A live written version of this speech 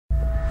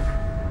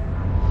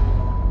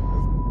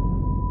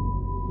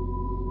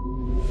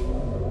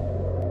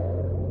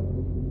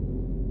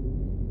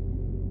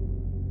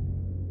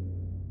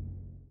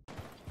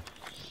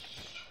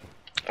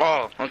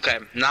Oh, okay.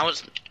 Now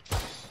it's.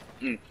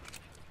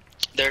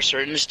 There are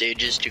certain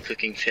stages to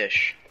cooking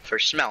fish for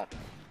smell.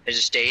 There's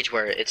a stage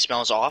where it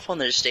smells awful, and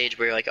there's a stage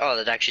where you're like, oh,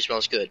 that actually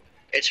smells good.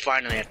 It's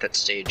finally at that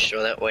stage,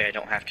 so that way I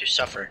don't have to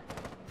suffer.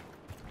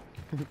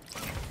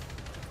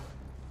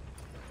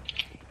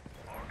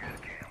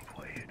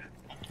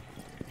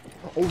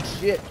 Oh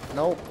shit!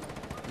 Nope,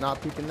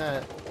 not peeking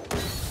that.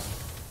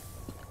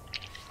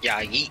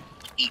 Yeah, eat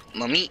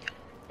my meat.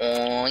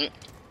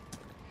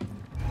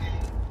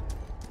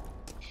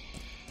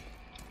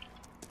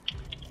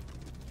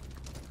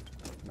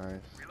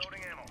 Nice.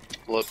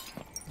 Look.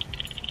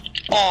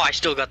 Oh, I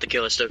still got the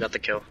kill.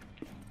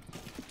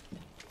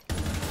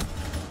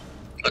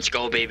 Let's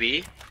go,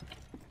 baby.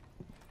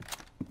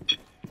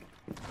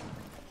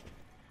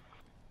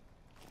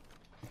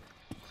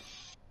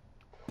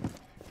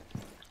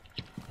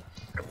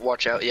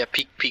 Watch out. Yeah,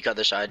 peek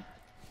other side.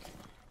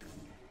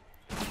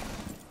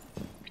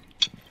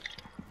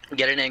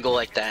 Get an angle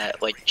like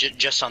that, like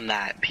just on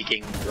that,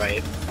 peeking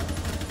right.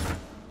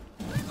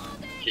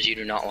 Because you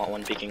do not want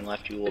one peeking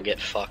left, you will get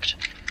fucked.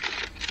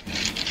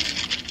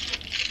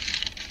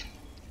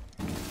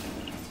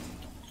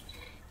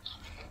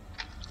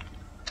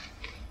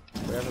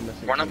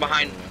 Run up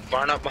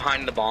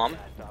behind the bomb.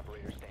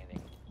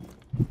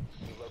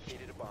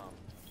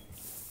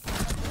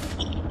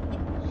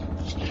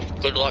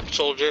 Good luck,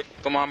 soldier.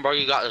 Come on, bro,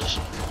 you got this.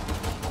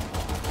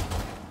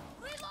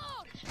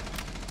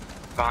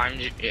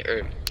 Behind you.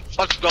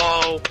 Let's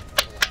go.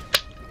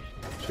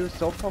 She was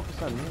so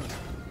focused on me.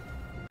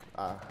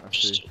 I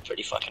see. Just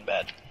pretty fucking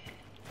bad.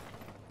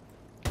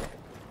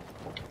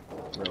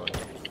 Really?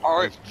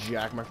 Alright. Just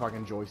jack my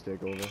fucking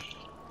joystick over.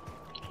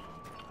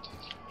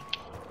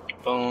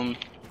 Boom,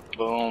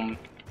 boom,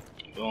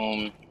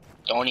 boom.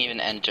 Don't even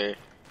enter.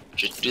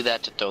 Just do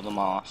that to throw them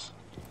off.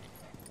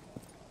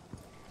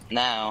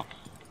 Now,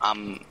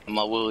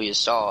 my willy is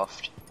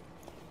soft.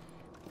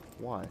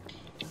 Why?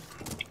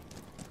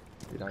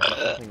 Did I get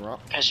something wrong?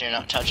 Because you're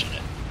not touching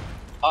it.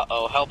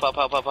 Uh-oh, help. No!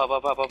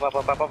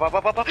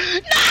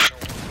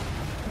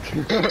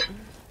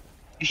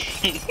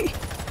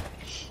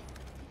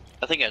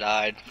 I think I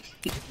died.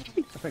 I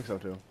think so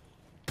too.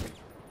 I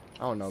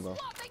don't know though.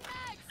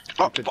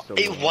 Oh,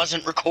 it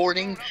wasn't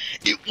recording.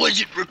 It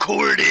wasn't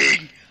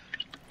recording.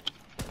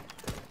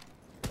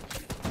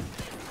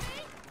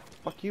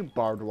 Fuck you,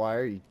 barbed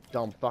wire, you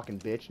dumb fucking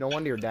bitch. No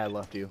wonder your dad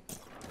left you.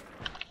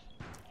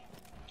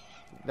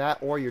 That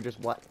or you're just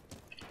what?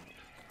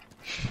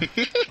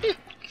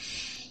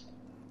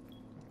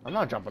 I'm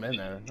not jumping in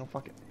there. No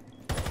fucking.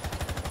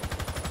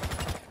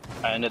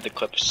 I ended the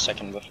clip a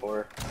second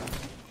before.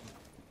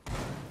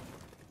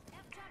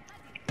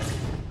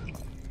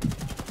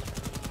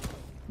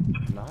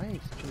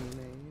 Nice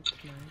teammates.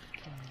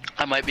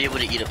 I might be able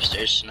to eat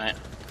upstairs tonight.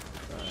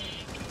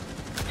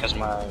 Because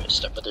my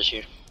stepbrother's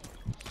here.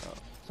 Oh,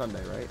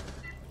 Sunday, right?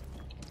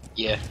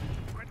 Yeah.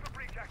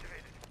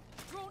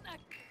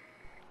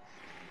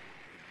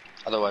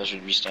 Otherwise,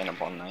 we'd be staying up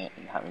all night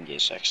and having gay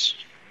sex.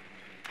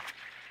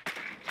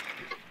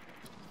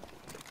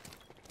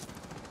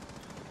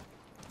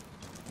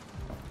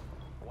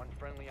 One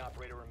friendly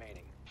operator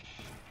remaining.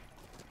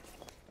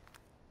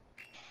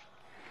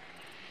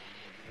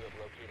 You have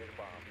located a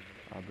bomb.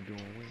 I'll be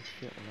doing weird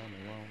shit when I'm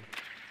alone.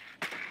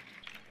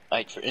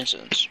 Like, for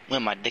instance,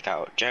 with my dick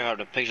out, check out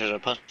the pictures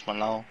of Post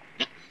Malone.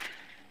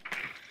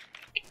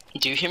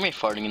 Do you hear me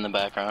farting in the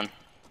background?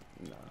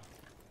 No.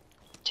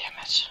 Damn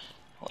it.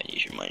 Let me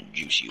hear my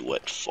juicy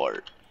wet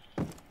fart.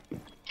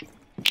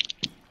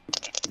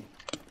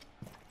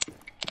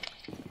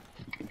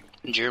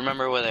 Do you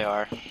remember where they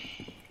are?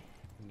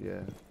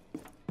 Yeah.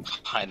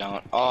 I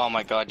don't. Oh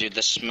my god, dude,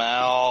 the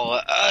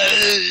smell.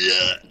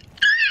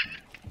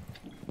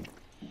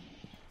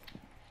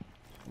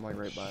 I'm like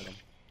right by them.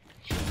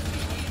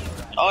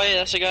 Oh yeah,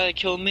 that's the guy that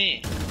killed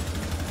me.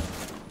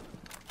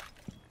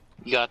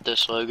 You got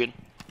this, Logan.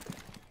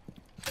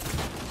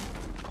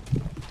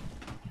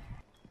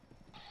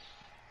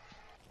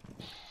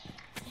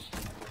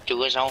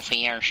 Do his own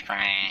fear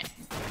strat.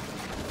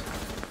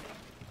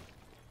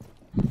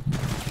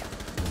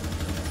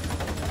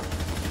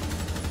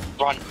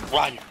 Run,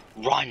 run,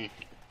 run!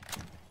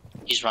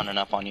 He's running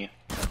up on you.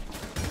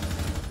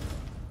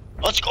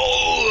 Let's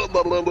go!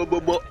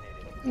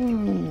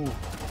 Ooh.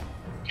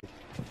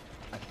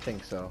 I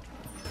think so.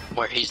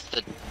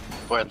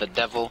 Where the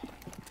devil,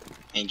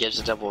 and gives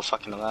the devil a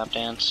fucking lap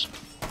dance.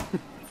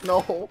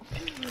 No.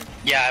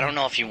 Yeah, I don't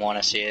know if you want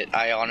to see it.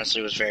 I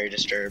honestly was very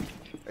disturbed.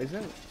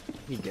 Isn't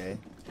he gay?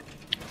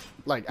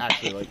 Like,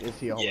 actually, like, is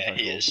he a homosexual?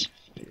 Yeah, he is.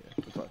 Yeah,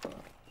 that's what I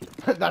thought.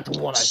 That's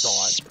what I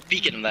thought.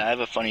 Speaking of that, I have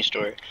a funny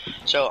story.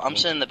 So I'm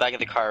sitting in the back of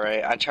the car,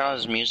 right? I turn on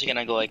his music and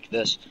I go like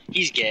this.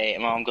 He's gay,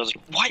 and my mom goes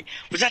like, "What?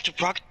 Was that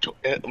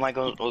derogatory?" My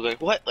goes like,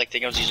 "What?" Like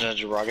thinking I was using a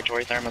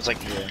derogatory term. I was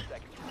like, yeah.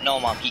 "No,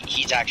 mom,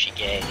 he's actually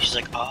gay." She's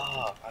like,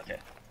 "Oh, okay."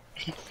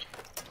 5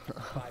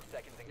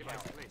 seconds and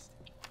count.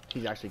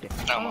 He's actually gay.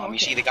 No, mom, you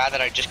see, the guy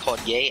that I just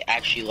called gay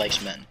actually likes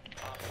men.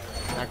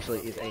 Actually,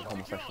 is a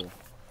homosexual.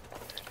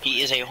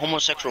 He is a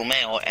homosexual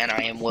male, and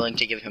I am willing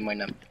to give him my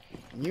number.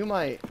 You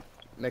might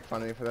make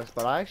fun of me for this,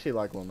 but I actually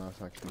like Lil Nas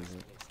X music.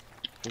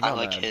 He's I not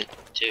like bad. it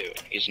too.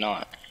 He's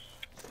not.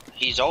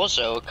 He's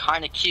also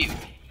kind of cute.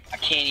 I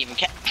can't even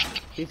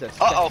He's a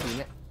Uh-oh. sexy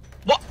man.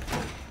 What?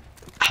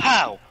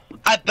 How?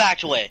 I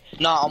backed away.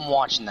 No, I'm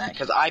watching that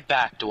because I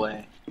backed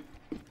away.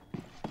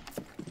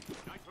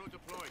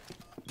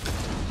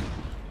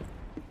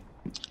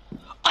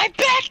 I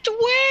backed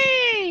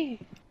away!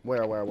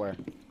 Where?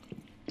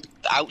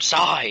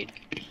 Outside.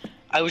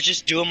 I was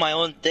just doing my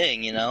own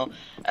thing, you know?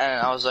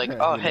 And I was like,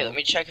 oh, hey, let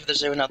me check if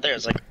there's anyone out there.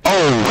 It's like,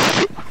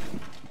 oh!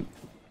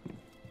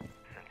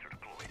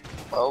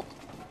 Oh.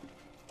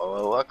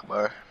 Oh,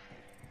 Akbar.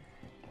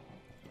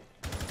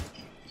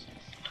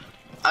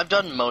 I've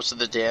done most of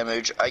the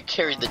damage. I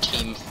carried the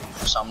team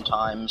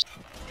sometimes.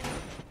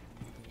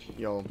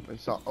 Yo,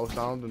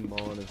 Osama bin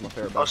Laden is my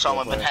favorite.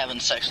 Osama been having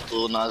sex with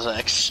Lil Nas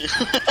X.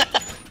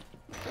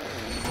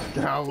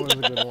 That was a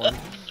good one.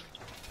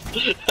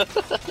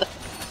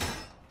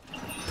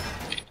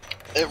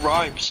 It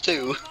rhymes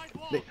too.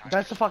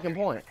 That's the fucking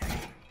point.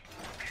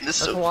 This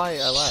That's why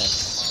I laughed.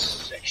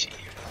 Sexy.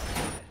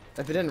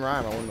 If it didn't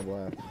rhyme, I wouldn't have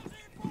laughed.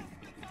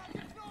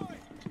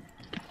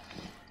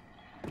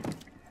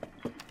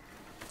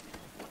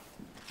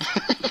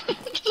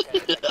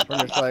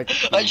 I'm just like,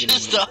 I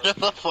just thought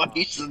of a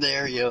funny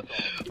scenario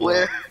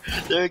where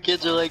their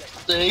kids are like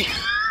saying,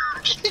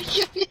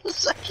 give me a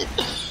second.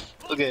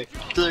 Okay,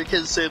 so their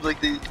kids saying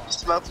like the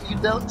about to be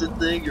Delta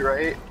thing,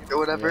 right? Or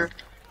whatever.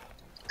 Yeah.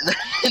 And then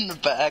in the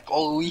back,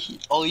 all you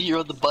hear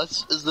on the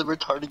bus is the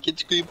retarded kid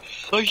scream,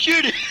 "Oh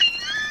shoot it!"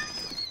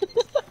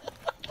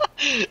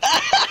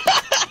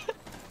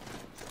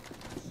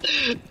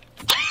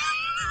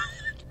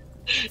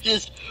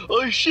 Just,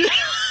 oh shit.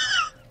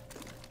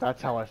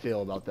 That's how I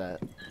feel about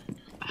that.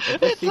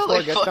 If It's this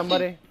really C4 gets funny.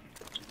 somebody...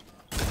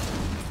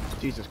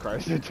 Jesus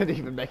Christ, it didn't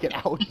even make it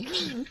out.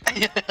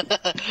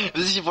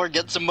 This is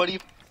get somebody.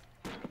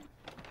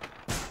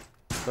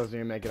 Doesn't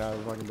even make it out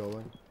of the fucking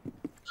building.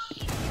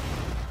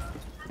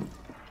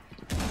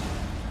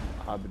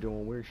 I've been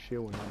doing weird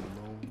shit when I'm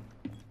alone.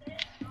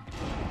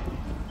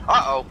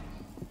 Uh-oh.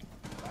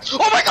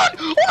 Oh my god!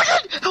 Oh my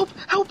god! Help!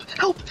 Help!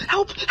 Help!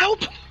 Help!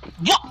 Help!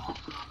 What?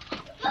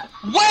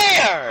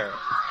 Where?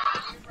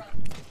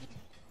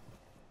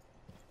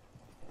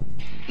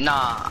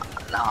 Nah,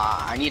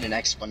 I need an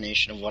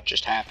explanation of what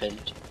just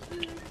happened.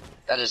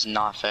 That is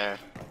not fair.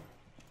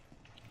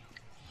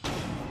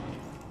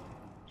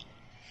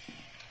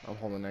 I'm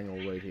holding an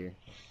angle right here.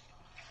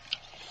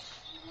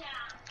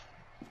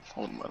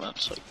 Hold my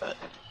lips like that.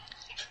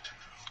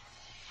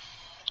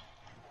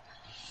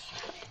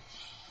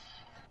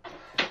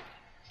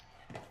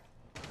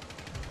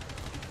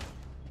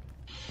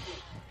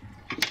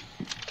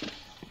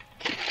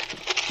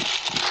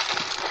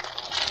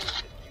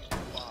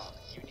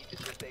 You need to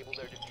disable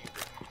their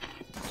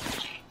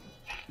diffuser.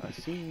 I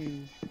see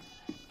you.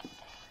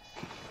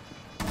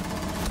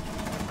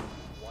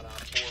 One on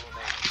 4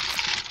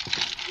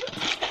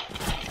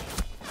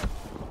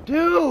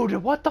 remaining.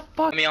 Dude, what the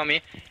fuck? On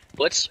me.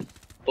 Blitz.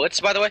 Blitz,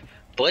 by the way.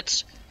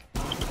 Blitz.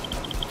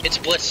 It's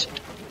Blitz.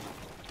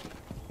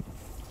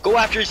 Go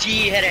after his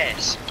head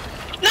ass.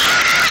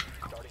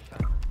 Starting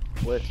time.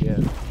 Blitz, yeah.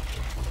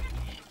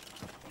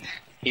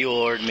 You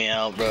lured me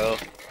out, bro.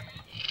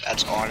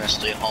 That's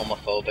honestly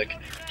homophobic.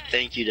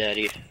 Thank you,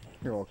 Daddy.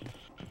 You're welcome.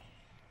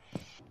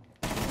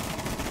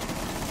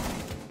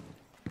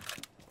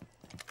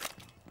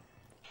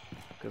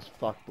 Cause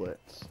fuck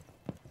Blitz.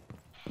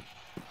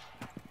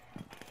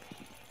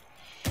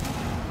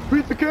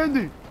 Beat the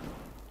candy!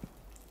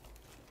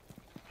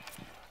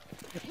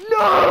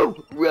 No!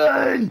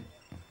 Run!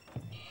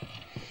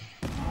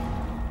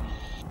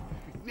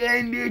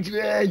 Run, bitch,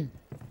 run!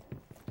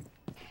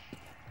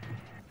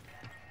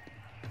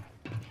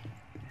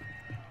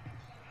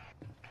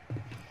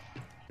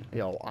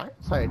 Yo,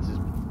 Ironsides is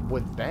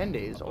with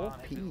band-aids, Bomb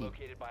OP. has been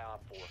located by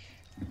Op 4.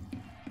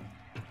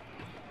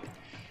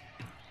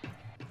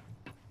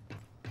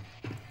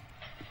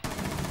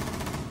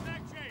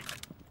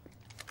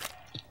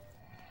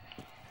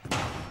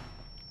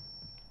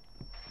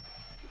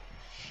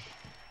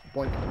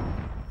 Boink.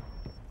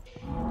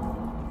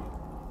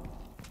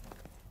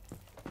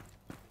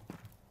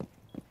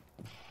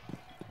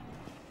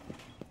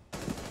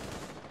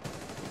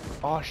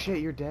 Oh shit,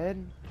 you're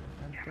dead?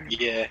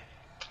 Yeah.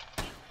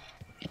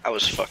 I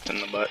was fucked in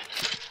the butt.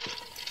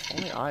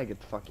 Only I get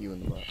to fuck you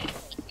in the butt.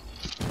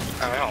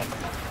 I know.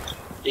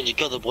 Did you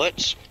kill the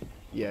Blitz?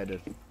 Yeah, I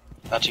did.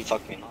 That's who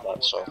fucked me in the Op butt,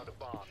 4 so. found a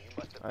bomb. You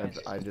must defend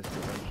it. I just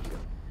avenged you.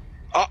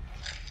 Oh!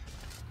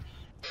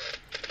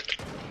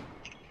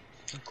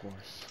 Of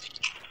course.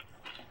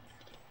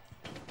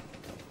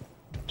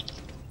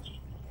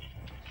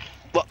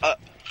 What,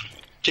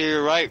 to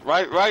your right.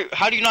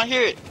 How do you not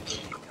hear it?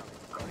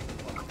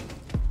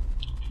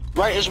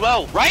 Right as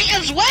well. Are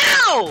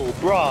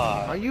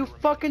Bruh. you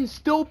fucking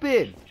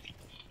stupid?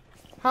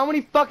 How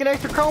many fucking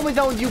extra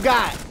chromosomes you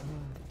got?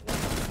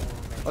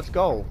 Let's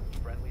go.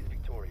 Friendly's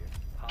victorious.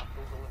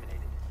 Hostiles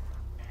eliminated.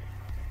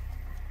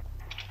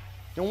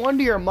 No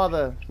wonder your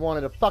mother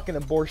wanted a fucking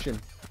abortion.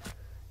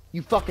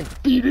 You fucking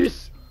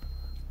fetus!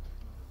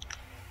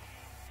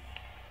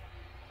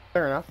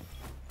 Fair enough.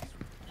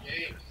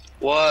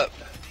 What?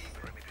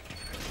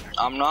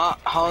 I'm not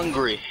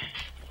hungry.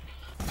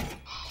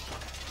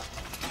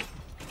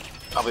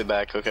 I'll be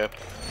back, okay?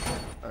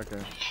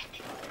 Okay.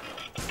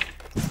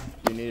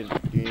 Do you need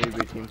to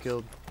be team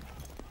killed?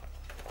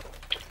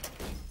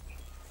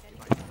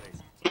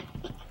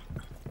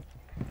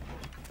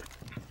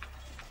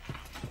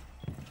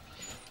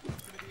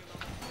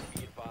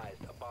 Be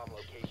advised, a bomb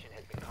location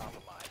has been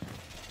compromised.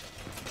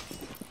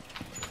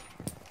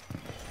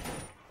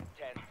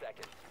 10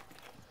 seconds.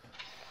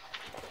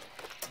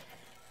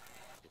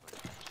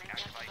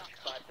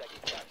 5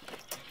 seconds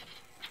left.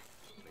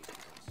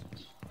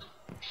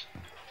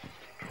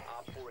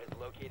 Op 4 has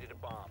located a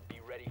bomb. Be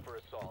ready for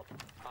assault.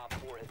 Op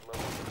 4 has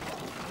located a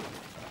bomb.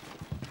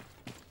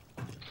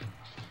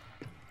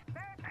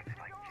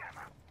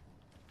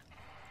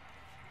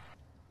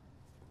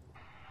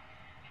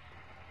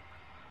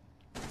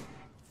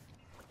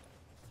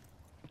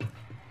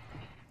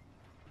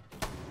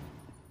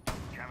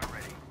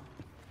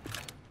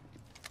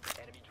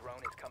 Enemy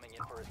drone is coming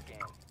in for a scan.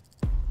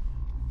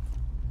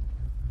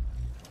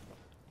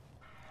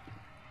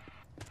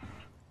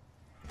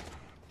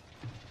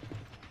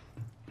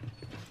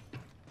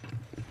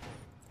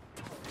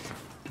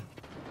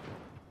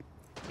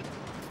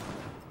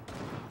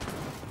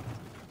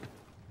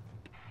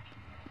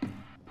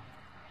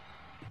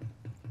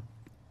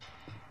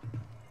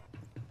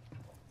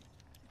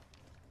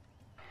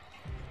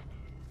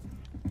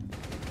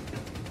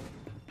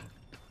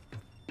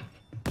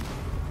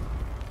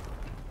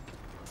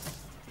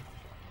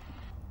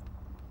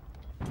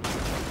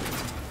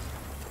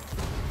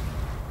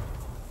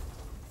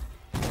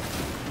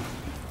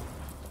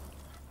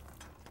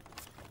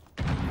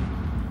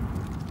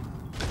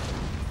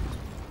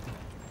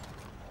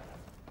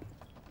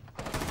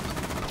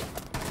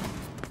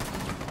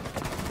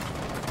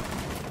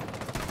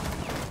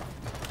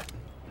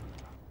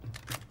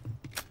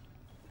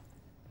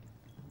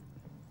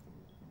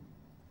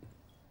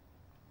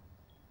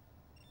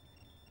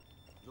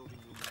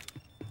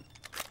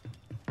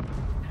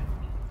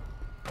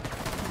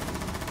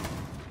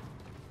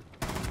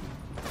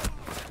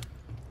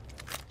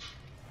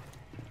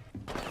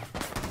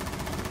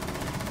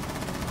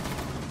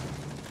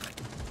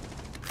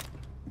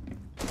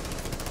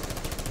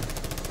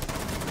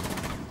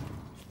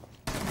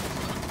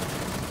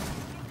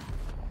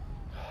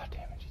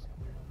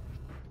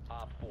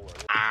 Op 4.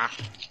 Ah.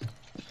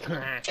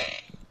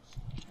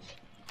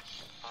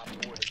 Op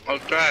 4 has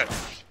Okay.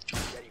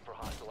 ready for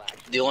hostile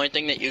action. The only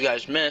thing that you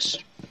guys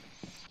missed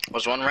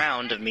was one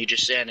round of me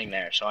just standing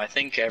there, so I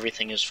think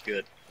everything is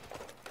good.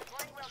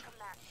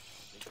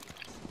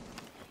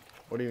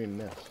 What do you mean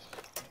miss?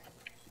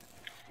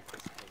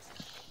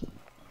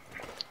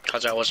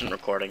 Because I wasn't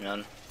recording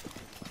then.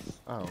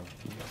 Oh.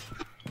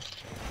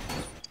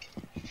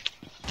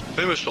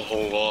 They missed a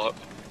whole lot.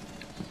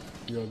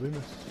 Yeah, they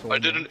missed so I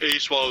did an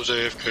ace while I was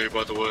AFK,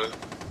 by the way.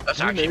 That's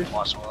You actually missed.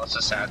 possible. That's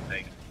a sad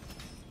thing.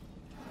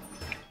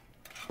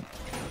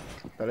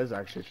 That is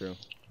actually true.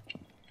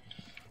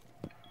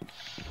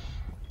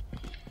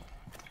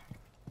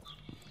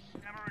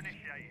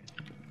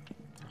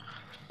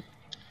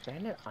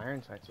 Bandit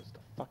Iron Sights is the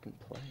fucking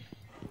play.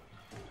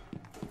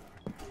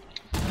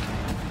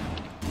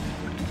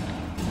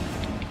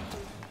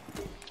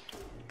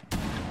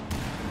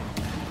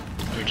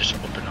 Let me just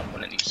open up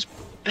one of these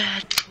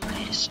bad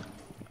plays.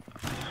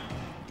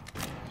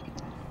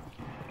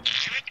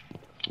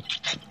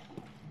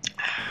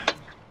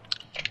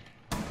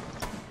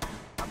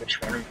 I'm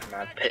just running from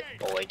my pit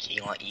boy,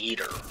 Keelan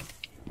Eater.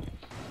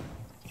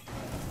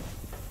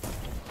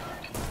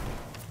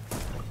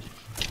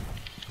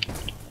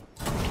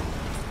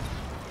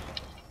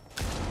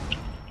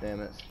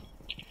 Damn it.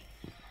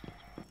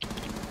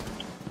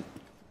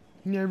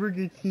 Never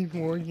get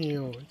C4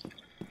 kills.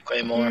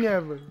 Claymore.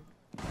 Never.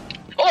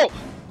 Oh!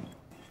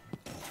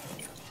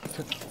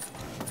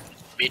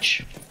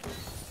 Bitch.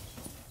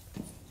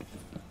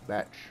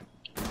 Batch.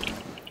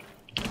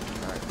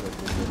 Alright, good.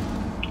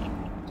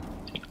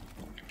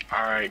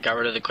 Alright, got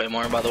rid of the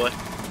Claymore, by the way.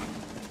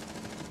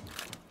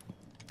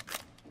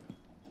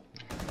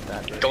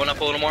 Batch. Going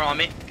up a little more on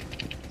me.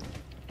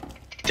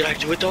 Did I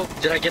do it though?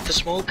 Did I get the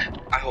smoke?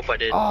 I hope I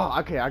did. Oh,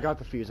 okay, I got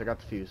the fuse,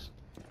 Nice,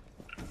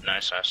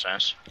 nice,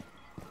 nice.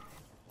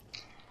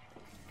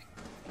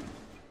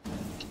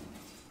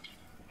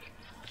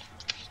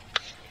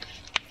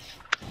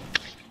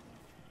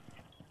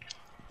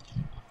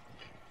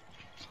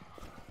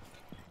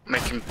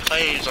 Making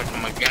plays like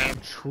I'm a game.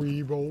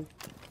 Treebo.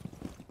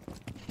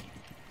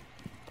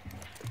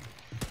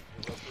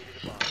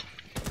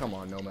 Come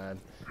on, Nomad.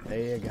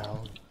 There you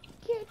go.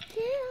 Get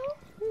killed.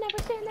 Never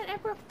saying that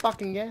ever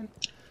fucking again.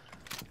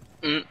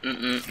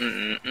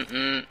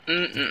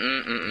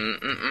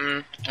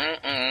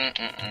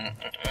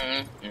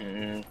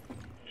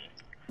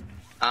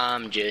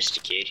 I'm just a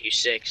kid who's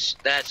 6.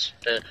 That's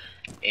the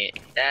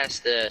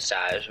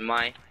size of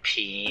my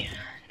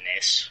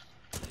penis.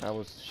 That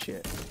was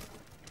shit.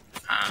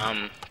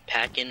 I'm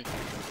packing,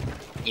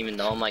 even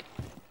though I'm like,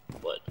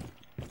 what?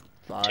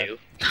 5, 2,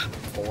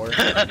 4.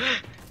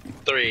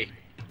 3,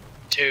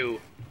 2,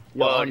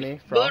 Yo, 1. on me,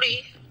 Frost.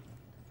 Booty.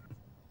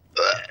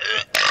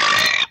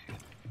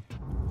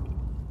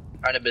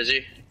 Kinda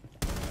busy.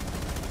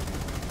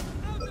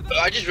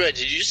 I just read.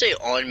 Did you say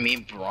on me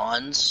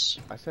bronze?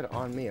 I said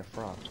on me a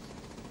Frost.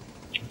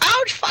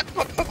 Ouch! Fuck!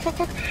 Fuck! Fuck! Fuck!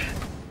 Fuck!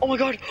 Oh my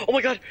god! Oh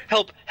my god!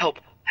 Help! Help!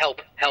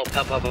 Help! Help!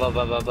 Help! Help! Help!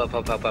 Help! Help! Help!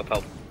 Help! Help! Help!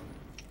 Help!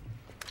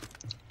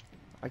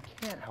 I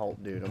can't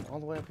help, dude. I'm all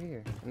the way up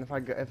here. And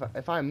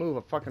if I move,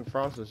 a fucking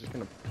Frost is just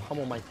gonna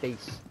pummel my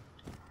face.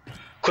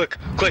 Quick!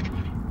 Quick!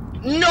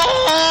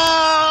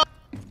 No!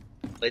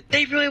 Like,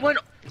 they really went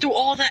through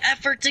all the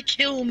effort to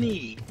kill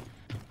me.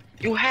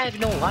 You have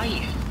no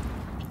life.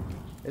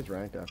 It's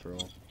ranked after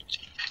all.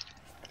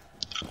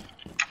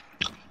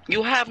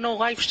 You have no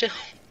life still.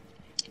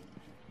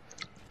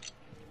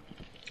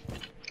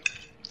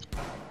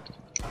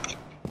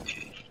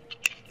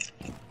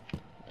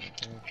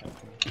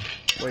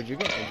 Wait, did you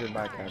get injured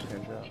by a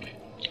Capcan trap?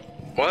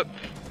 What?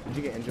 Did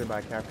you get injured by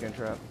a Capcan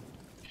trap?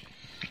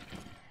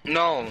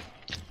 No.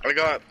 I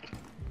got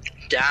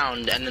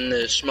downed, and then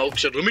the smoke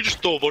said, "Let me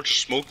just throw a bunch of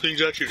smoke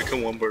things at you to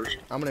kill one person."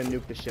 I'm gonna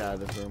nuke the shit out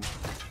of this room.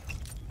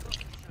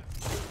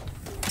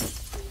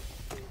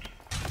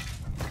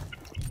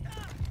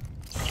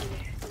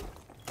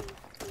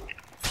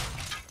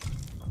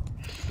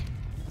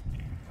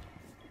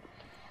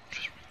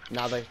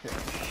 Now they.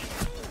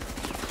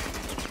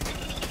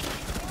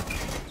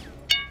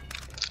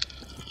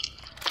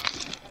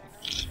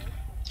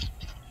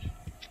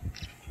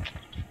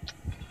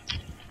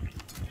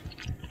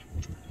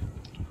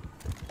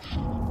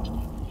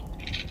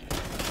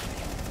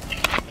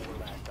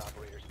 Last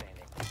operator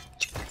standing.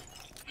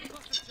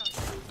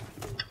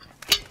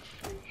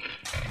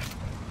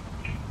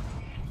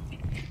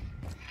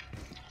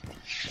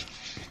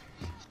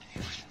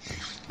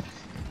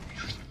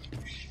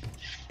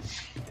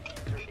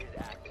 Diffuser is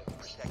active.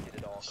 Protected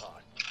at all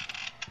costs.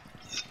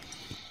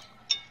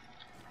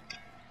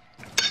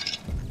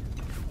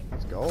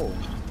 Let's go.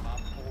 Op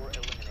 4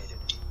 eliminated.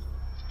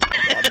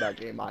 God, that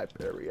game I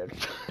period.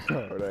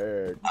 Oh,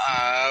 the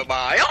heck.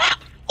 My.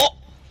 Oh!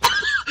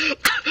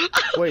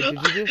 Wait,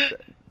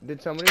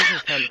 did somebody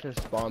just attempt to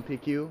spawn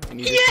peek you and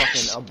you just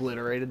Yes! fucking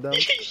obliterated them?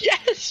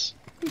 Yes!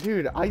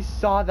 Dude, I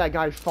saw that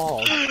guy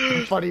fall.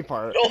 The funny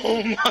part.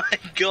 Oh my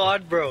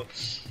god, bro.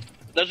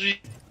 That's what you...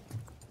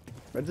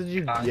 What did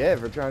you get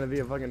for trying to be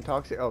a fucking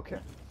toxic? Okay.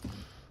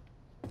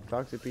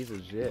 Toxic piece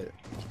of shit.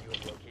 You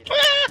have located.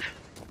 Ah!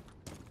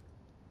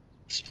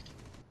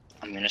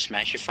 I'm gonna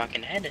smash your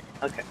fucking head in.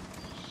 Okay.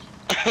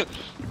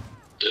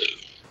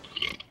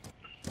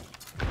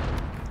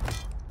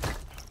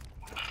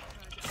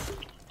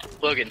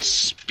 Logan,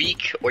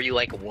 speak or you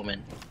like a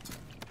woman.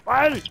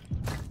 What?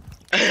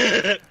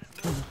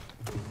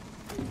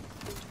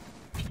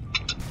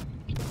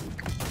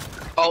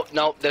 Oh,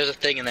 no, there's a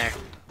thing in there.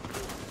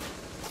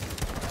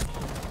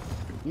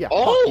 Yeah,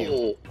 fuck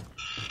you.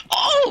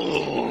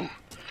 Oh!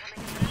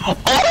 Oh!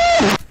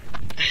 Oh!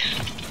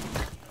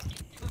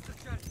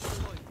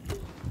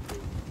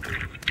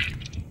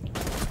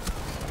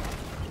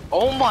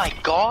 Oh my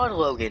god,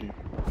 Logan.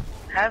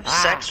 Have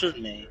sex with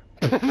me.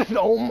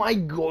 Oh my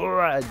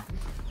god.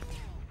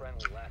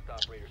 Friendly, last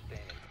operator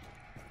standing.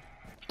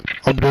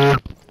 I'm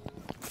dead.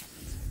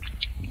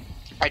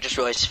 I just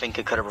realized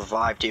Finka could have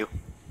revived you.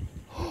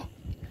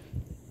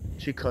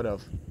 She could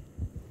have.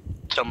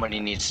 Somebody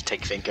needs to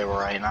take Finka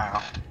right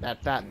now.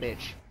 That fat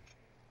bitch.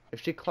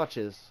 If she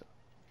clutches,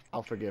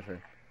 I'll forgive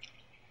her.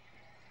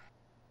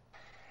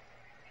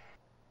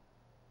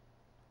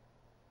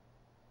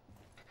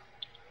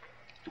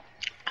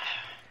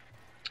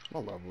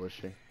 What level is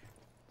she?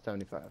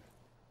 75.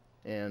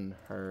 And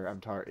her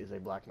avatar is a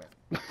black man.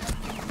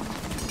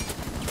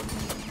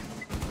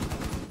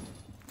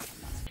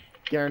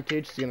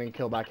 Guaranteed she's gonna get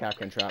killed by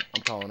Capcan Trap.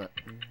 I'm calling it.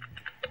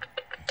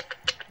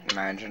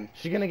 Imagine.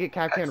 She's gonna get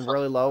Capcan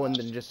really low and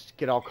then just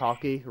get all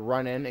cocky,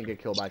 run in, and get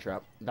killed by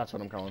Trap. That's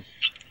what I'm calling.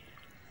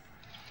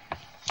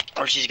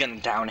 Or she's gonna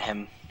down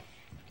him.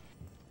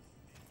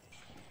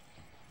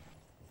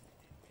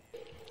 To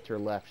your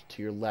left,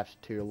 to your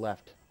left, to your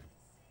left.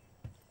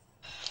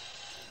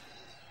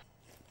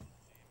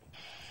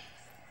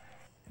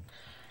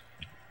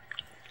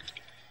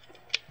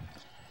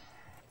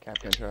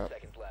 Capcan Trap.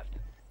 Seconds left.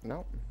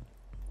 No.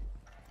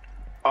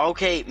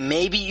 Okay,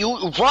 maybe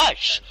you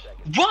rush.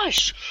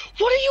 Rush.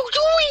 What are you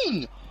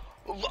doing?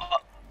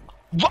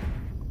 What?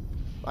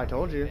 I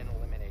told you. Been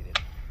eliminated.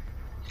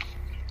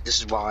 This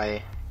is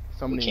why we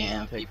Somebody can't needs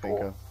have to take people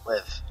Finko.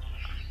 live.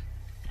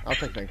 I'll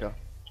take Finko.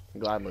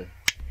 Gladly.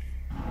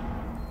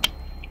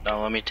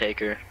 No, let me take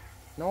her.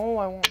 No,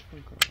 I won't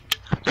Finko.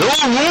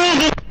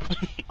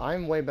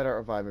 I'm way better at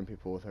reviving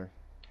people with her.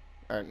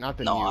 Alright, not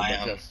than No, you, I but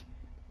am. just...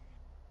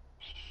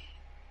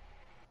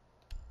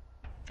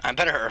 I'm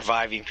better at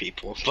reviving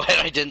people, but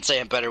I didn't say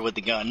I'm better with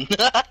the gun.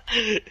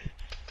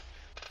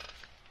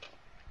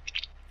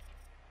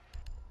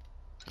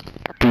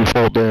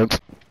 Default dance.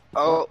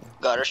 Oh,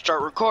 gotta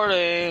start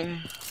recording.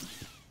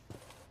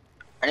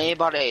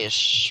 Anybody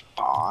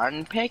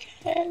spawn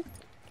picking?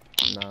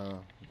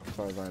 No, as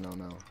far as I know,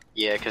 no.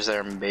 Yeah, because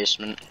they're in the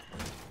basement.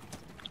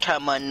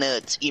 Cut my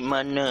nuts, eat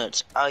my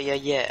nuts. Oh, yeah,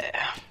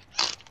 yeah.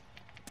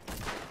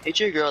 Hit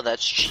your girl,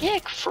 that's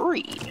chick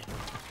free.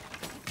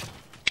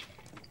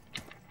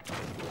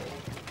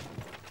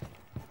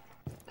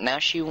 Now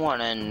she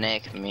wanna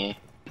nick me.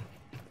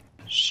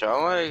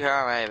 Someone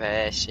got my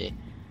pussy.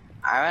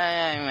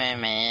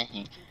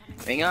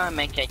 We gonna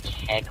make a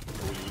check,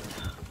 please.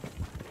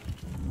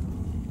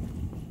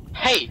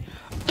 Hey,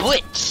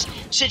 Blitz!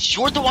 Since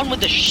you're the one with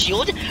the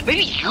shield,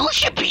 maybe you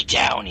should be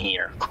down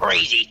here.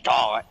 Crazy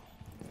thought.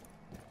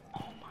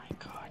 Oh my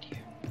god, you.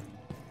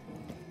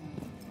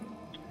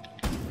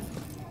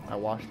 I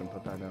watched him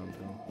put that down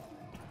too.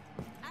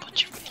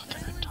 Put your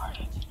fucking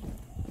retarded.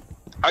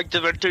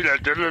 Activating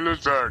a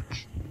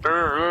search.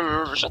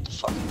 Shut the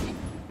fuck up.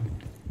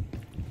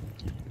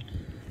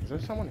 Is there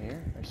someone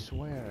here? I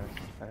swear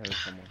I heard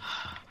someone.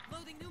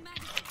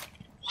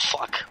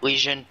 Fuck.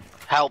 Legion,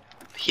 help.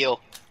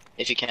 Heal.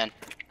 If you can.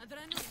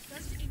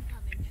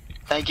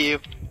 Thank you.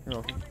 You're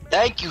welcome.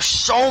 Thank you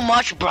so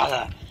much,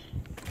 brother.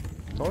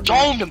 Told you.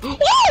 Domed him. Woo!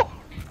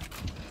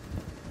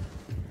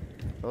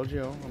 Told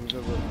you. I'm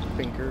good with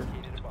Finker.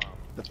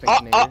 The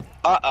Finkinator.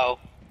 Uh-oh.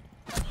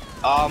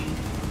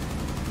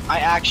 I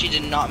actually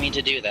did not mean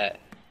to do that.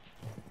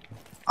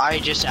 I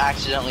just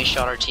accidentally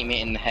shot our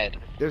teammate in the head.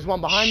 There's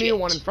one behind me, Shit.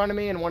 one in front of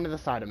me, and one to the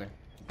side of me.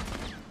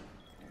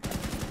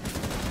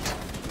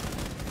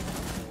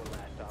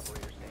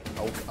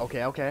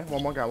 Okay.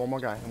 One more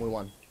guy, and we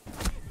won.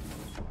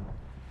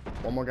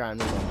 One more guy, and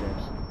we won,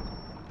 James.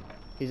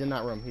 He's in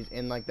that room. He's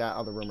in, like, that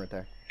other room right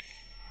there.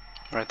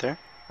 Right there?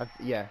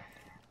 Yeah.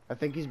 I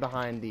think he's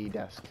behind the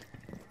desk.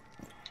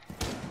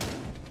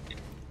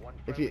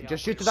 If you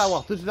just shoot through that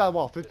wall,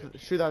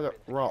 shoot that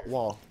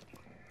wall.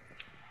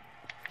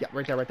 Yeah,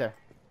 right there.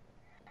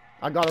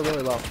 I got it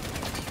really low.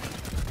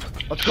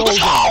 Let's go! Let's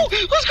go!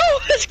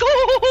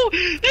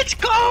 Let's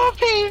go,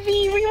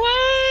 baby! We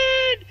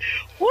won!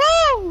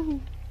 Woo!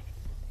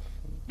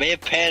 May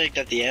have panicked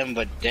at the end,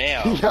 but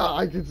damn. Yeah,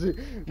 I can see.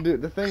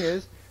 Dude, the thing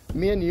is,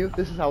 me and you,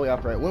 this is how we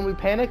operate. When we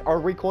panic, our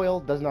recoil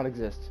does not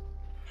exist.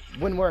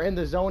 When we're in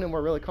the zone and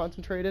we're really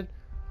concentrated,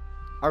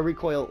 our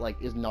recoil,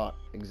 like, is not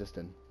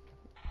existent.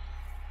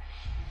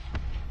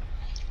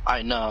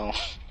 I know.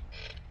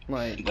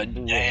 Like, But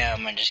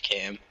damn, I just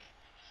came.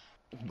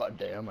 But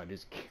damn, I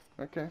just...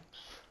 Okay.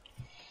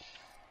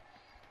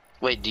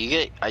 Wait, do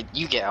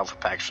you get alpha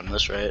packs from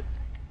this, right?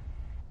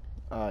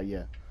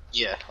 Yeah.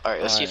 Yeah.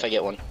 Alright, let's see if I Alright.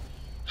 get one.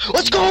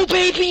 Let's go,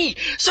 baby!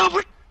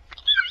 Silver!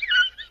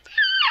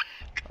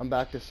 I'm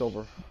back to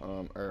silver.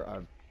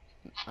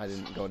 I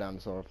didn't go down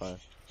to silver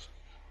 5.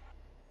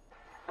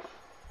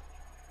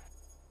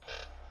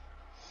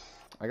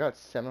 I got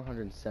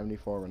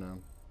 774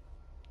 renown.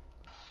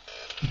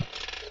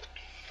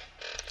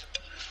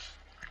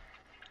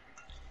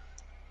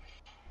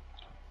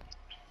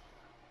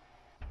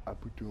 I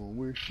put you on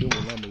weird shit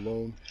when I'm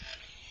alone.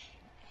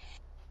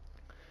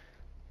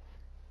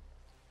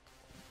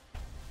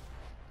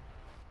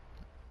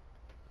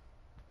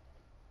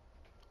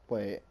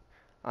 Wait,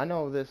 I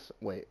know this.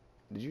 Wait,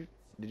 did you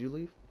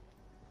leave?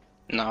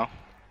 No.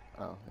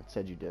 Oh, it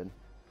said you did.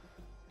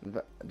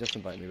 Just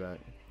invite me back.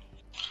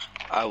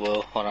 I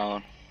will. Hold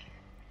on.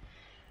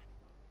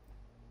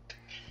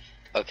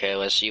 Okay,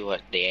 let's see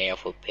what the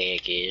alpha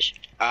pack is.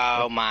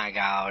 Oh my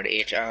god,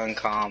 it's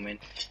uncommon.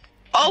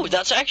 Oh,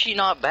 that's actually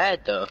not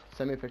bad though.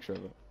 Send me a picture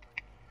of it.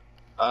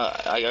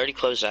 I already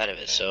closed out of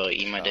it, so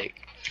eat my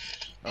dick.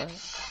 Alright.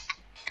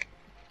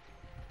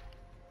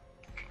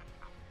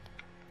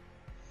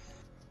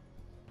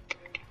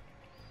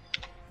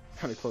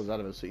 Kind of close out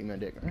of it, so eat my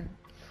dick. Alright.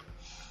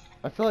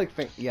 I feel like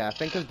Fink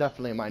is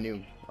definitely my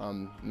new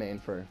main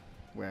for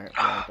where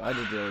I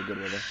did really good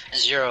with it.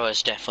 Zero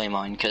is definitely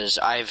mine, because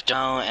I've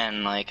done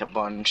and like a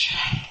bunch.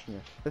 Yeah.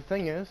 The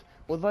thing is,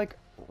 with like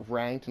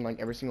ranked and like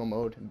every single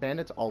mode,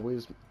 Bandit's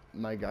always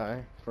my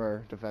guy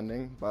for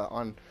defending, but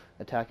on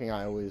attacking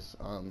I always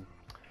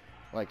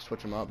like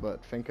switch them up,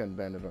 but Finka and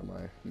Bandit are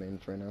my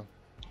mains right now.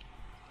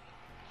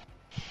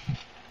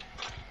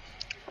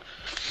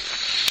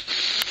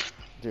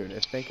 Dude,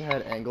 if Finka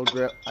had angle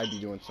grip, I'd be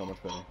doing so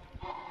much better.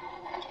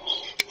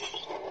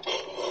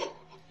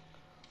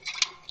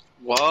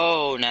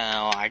 Whoa,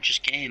 now I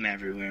just came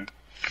everywhere.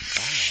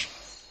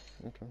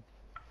 Oh. Okay.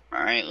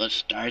 Alright, let's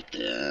start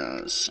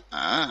this.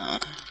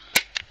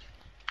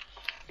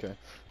 Okay.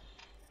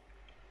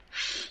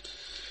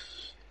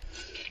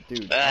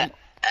 Dude, I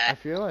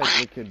feel like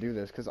we could do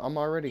this, because I'm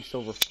already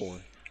silver 4.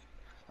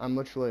 I'm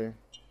literally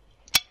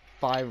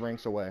 5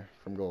 ranks away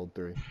from gold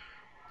 3.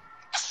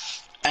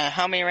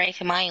 How many ranks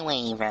am I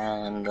away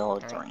from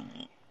gold 3? I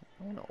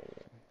don't know.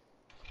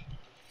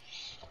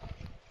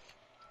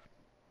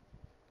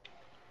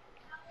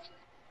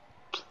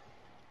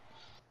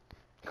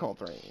 Gold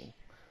 3.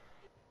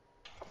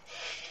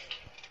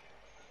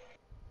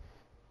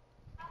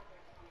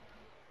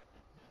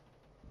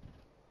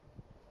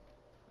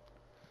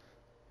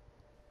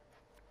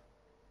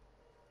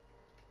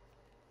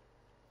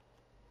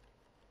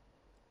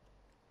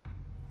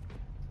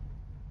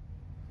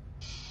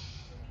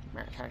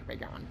 has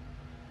begun.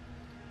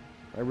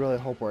 I really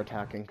hope we're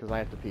attacking, because I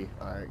have to pee.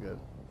 Alright, good.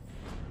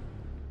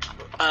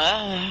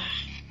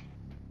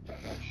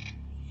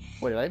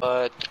 Wait, did I?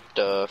 What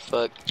the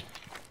fuck?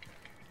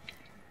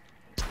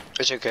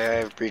 It's okay, I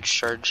have breach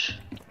charge.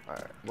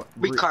 Alright, what?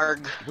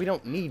 Recarg. We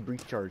don't need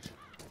breach charge.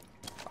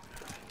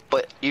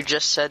 But you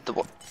just said the.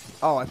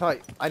 Oh, I thought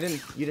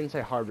you didn't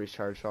say hard breach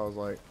charge, so I was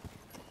like.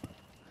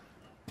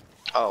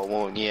 Oh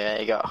well, yeah,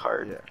 it got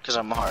hard. Yeah. Cause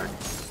I'm hard.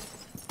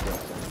 Yeah,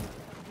 so.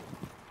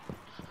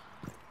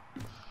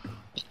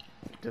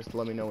 Just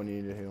let me know when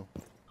you need to heal.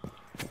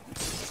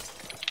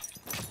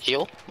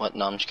 Heal? What?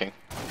 No, I'm just kidding.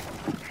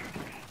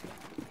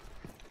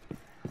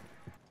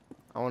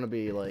 I want to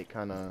be like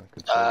kind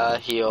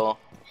of. Heal.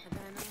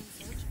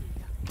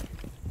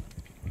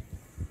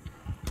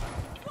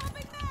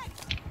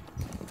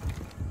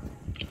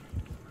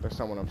 There's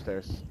someone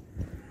upstairs.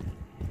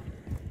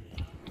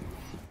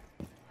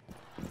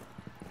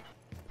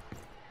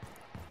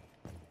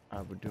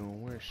 I was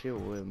doing weird shit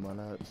with my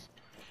nuts.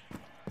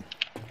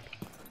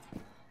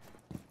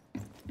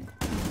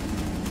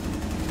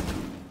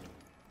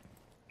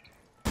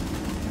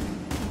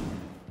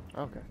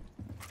 Okay.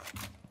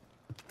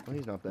 Well,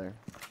 he's not there.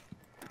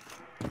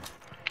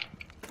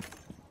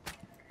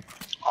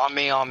 On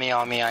me, on me,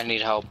 on me. I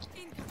need help.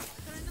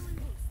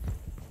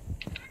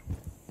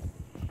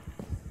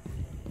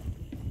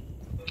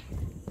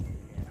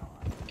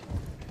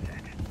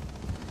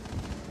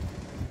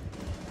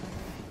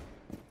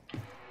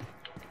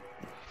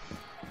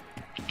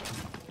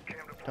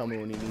 Tell me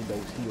when you need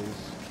those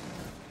heals.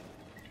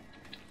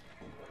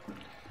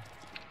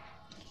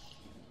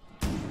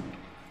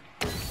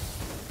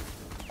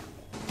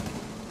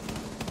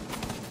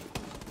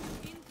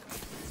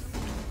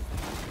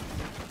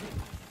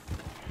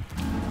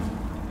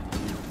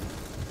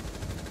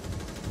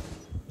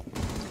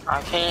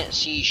 I can't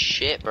see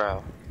shit,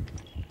 bro.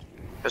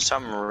 Cause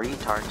some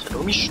retard said,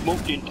 "Let me smoke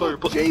the entire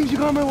place." James, you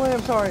got in my way.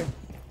 I'm sorry.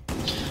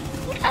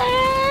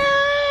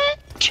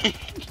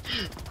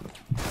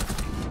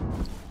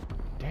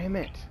 Damn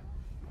it.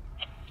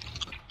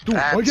 Dude,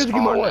 why'd you have to get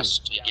in my way?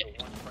 honest.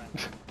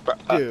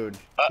 Yeah. Dude.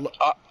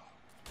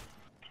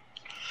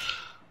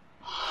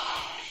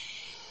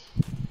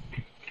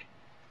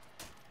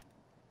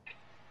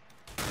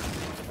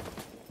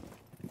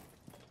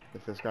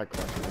 If this guy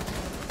crushes us.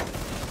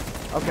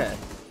 Okay,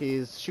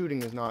 his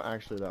shooting is not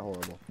actually that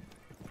horrible.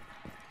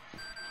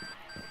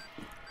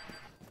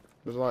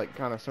 There's like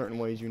kind of certain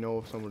ways you know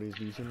if somebody's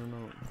decent or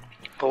not.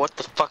 But what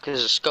the fuck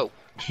is a scope?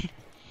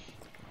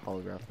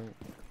 Holographic.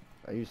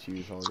 I used to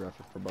use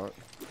holographic for bot.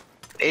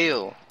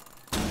 Ew.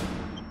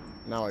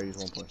 Now I use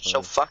 1.5.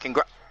 So fucking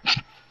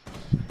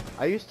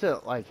I used to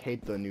like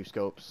hate the new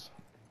scopes.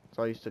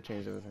 So I used to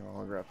change everything to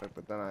holographic,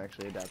 but then I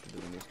actually adapted to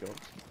the new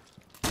scopes.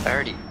 I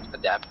already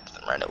adapted to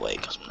them right away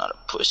because I'm not a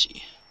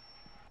pussy.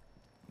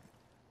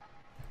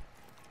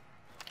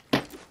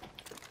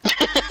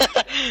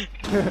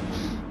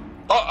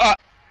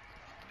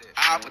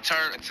 I would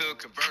turn into a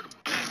convertible.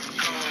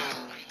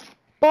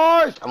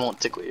 Bars! I won't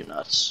tickle your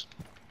nuts.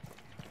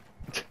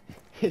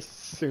 As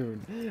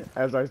soon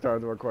as I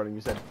started the recording,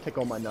 you said,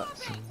 tickle my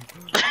nuts.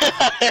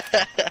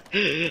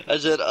 I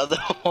said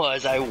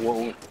otherwise I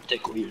won't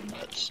tickle your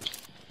nuts.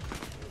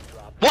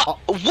 What?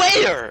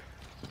 Where?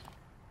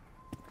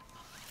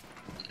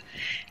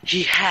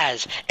 He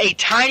has a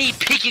tiny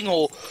peeking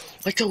hole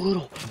like the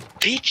little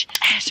bitch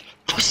ass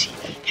pussy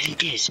that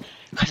he is.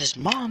 Cause his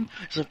mom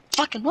doesn't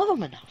fucking love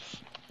him enough.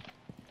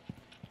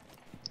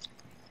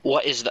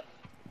 What is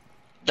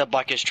the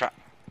buck is trying?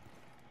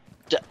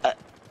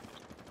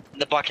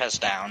 The buck has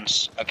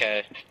downs.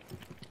 Okay.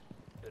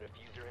 The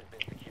diffuser has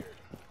been secured.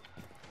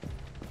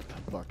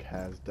 The buck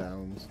has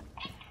downs.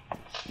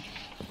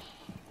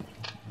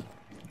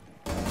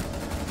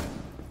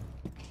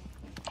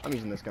 I'm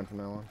using this gun from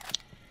now on.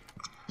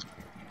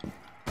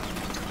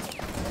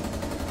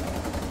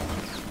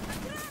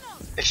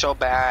 It's so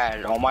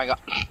bad. Oh my god.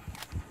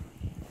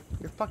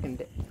 You're fucking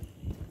dead.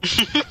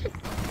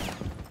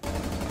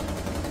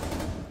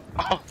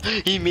 Oh,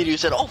 he immediately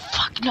said, "Oh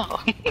fuck no."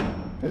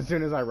 As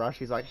soon as I rush,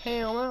 he's like,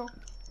 hell no.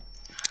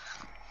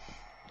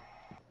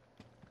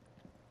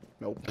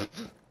 Nope.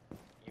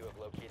 You have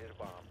located a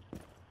bomb.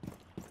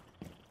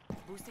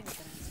 Boosting it.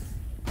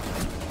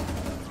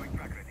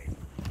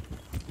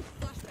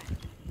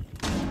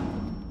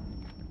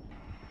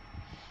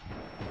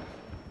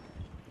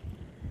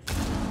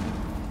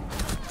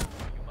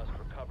 You must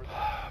recover the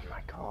Oh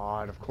my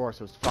god, of course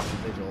it was fucking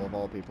Vigil of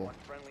all people. one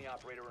friendly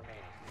operator remaining.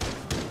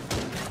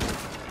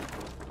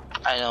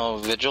 I know,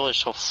 Vigil is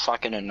so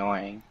fucking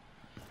annoying.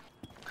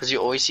 Cause you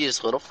always see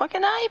this little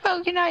fucking eye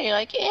poking out, you're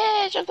like,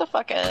 yeah, shut the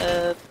fuck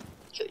up.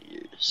 Kill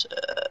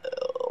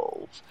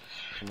yourself.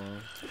 Come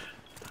on.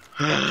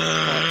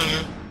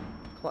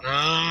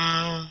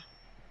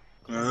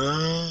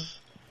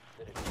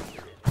 The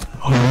diffuser is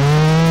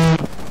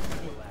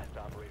the last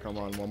operator. Come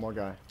on, one more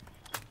guy.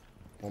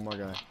 One more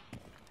guy.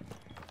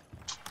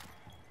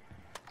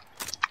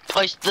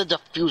 Place the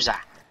diffuser.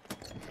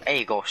 There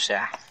you go,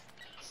 sir.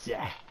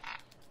 Yeah.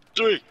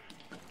 3,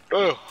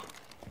 2,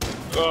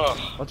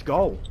 Let's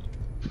go.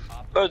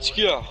 Let's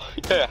go.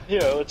 Yeah,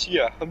 let's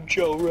go. I'm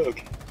Joe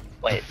Rogan.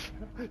 Wait.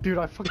 Dude,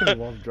 I fucking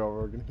love Joe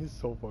Rogan. He's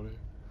so funny.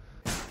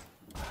 His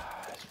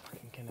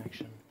fucking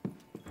connection.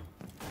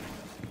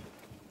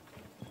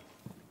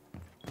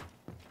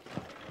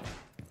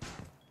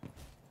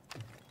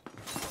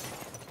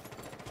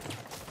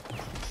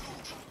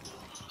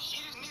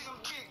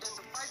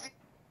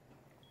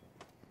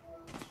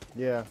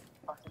 Yeah.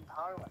 Fucking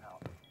power went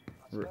out.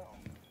 Let's R- go.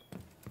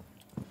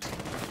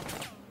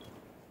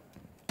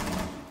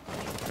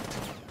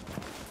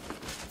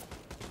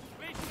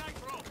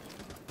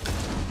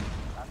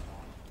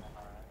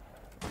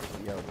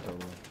 Yeah,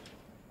 totally.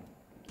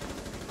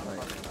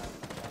 Alright.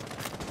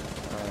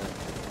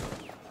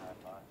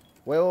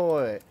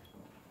 Wait.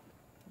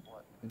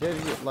 What? Did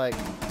you,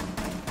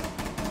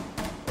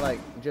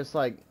 just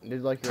like,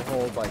 did like your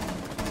whole, like,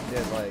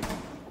 did like,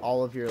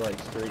 all of your, like,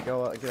 street get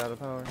out of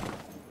power?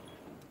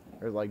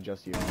 Or like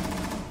just you? Just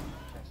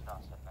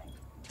us, I think.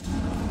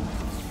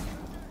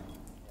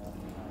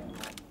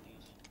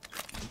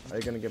 Are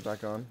you gonna get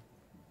back on?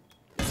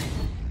 I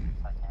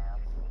can.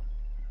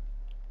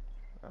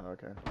 Oh,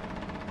 okay.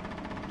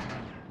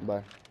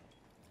 Bye.